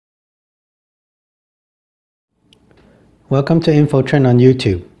Welcome to Infortrend on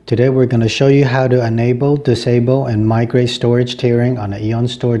YouTube. Today we're going to show you how to enable, disable, and migrate storage tiering on an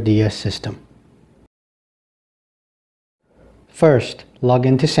EonStor DS system. First, log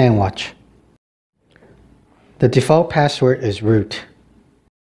into SandWatch. The default password is root.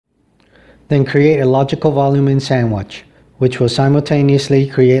 Then create a logical volume in SandWatch, which will simultaneously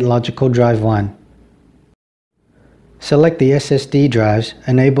create logical drive 1. Select the SSD drives,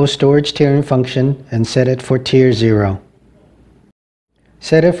 enable storage tiering function, and set it for tier 0.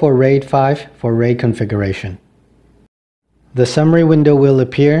 Set it for RAID 5 for RAID configuration. The summary window will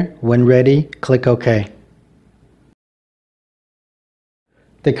appear. When ready, click OK.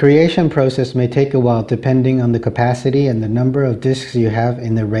 The creation process may take a while depending on the capacity and the number of disks you have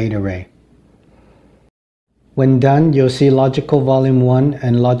in the RAID array. When done, you'll see Logical Volume 1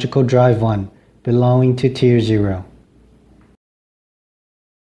 and Logical Drive 1 belonging to Tier 0.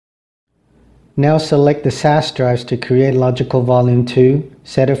 Now select the SAS drives to create Logical Volume 2,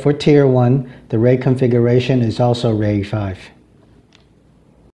 set it for Tier 1, the RAID configuration is also RAID 5.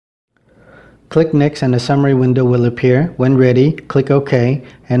 Click Next and a summary window will appear. When ready, click OK,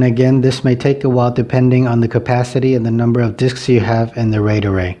 and again this may take a while depending on the capacity and the number of disks you have in the RAID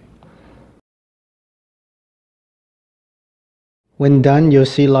array. When done, you'll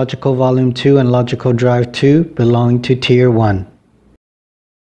see Logical Volume 2 and Logical Drive 2 belonging to Tier 1.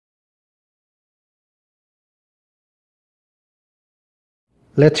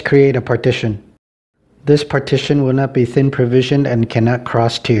 Let's create a partition. This partition will not be thin provisioned and cannot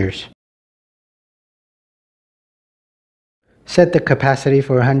cross tiers. Set the capacity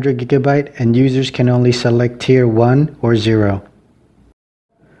for 100 GB and users can only select Tier 1 or 0.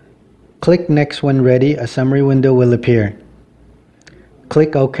 Click Next when ready, a summary window will appear.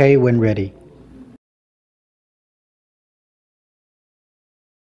 Click OK when ready.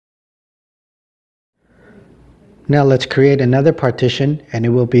 Now let's create another partition and it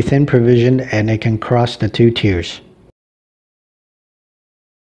will be thin provisioned and it can cross the 2 tiers.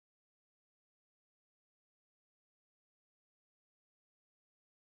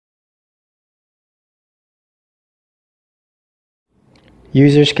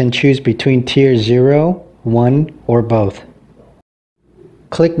 Users can choose between Tier 0, 1, or both.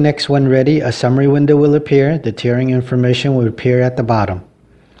 Click Next when ready, a summary window will appear. The tiering information will appear at the bottom.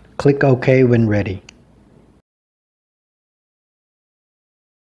 Click OK when ready.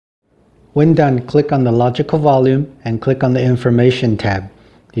 When done, click on the Logical Volume and click on the Information tab.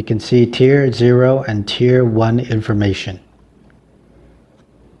 You can see Tier 0 and Tier 1 information.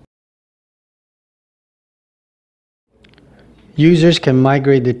 Users can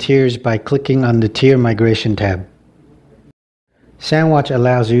migrate the tiers by clicking on the Tier Migration tab. SandWatch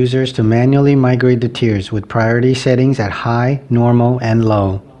allows users to manually migrate the tiers with priority settings at high, normal, and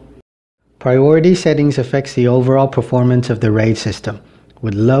low. Priority settings affects the overall performance of the RAID system,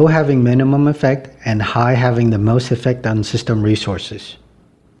 with low having minimum effect and high having the most effect on system resources.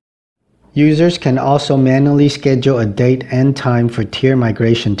 Users can also manually schedule a date and time for tier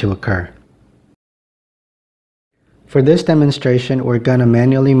migration to occur. For this demonstration, we're going to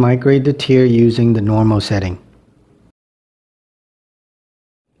manually migrate the tier using the normal setting.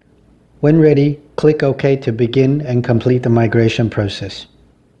 When ready, click OK to begin and complete the migration process.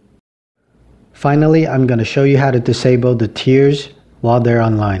 Finally, I'm going to show you how to disable the tiers while they're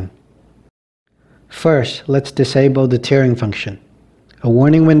online. First, let's disable the tiering function. A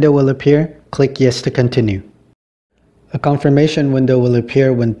warning window will appear. Click Yes to continue. A confirmation window will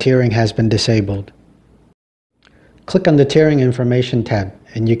appear when tiering has been disabled. Click on the Tiering Information tab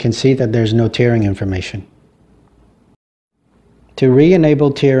and you can see that there's no tiering information. To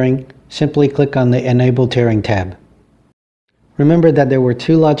re-enable tiering, simply click on the Enable Tiering tab. Remember that there were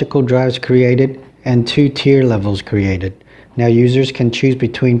 2 logical drives created and 2 tier levels created. Now users can choose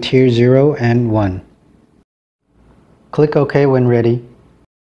between Tier 0 and 1. Click OK when ready.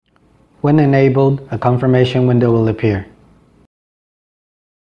 When enabled, a confirmation window will appear.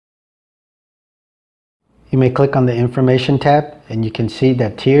 You may click on the Information tab and you can see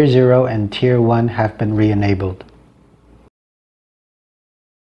that Tier 0 and Tier 1 have been re-enabled.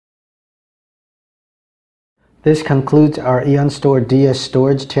 This concludes our EonStor DS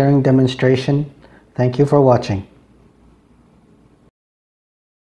storage tiering demonstration. Thank you for watching.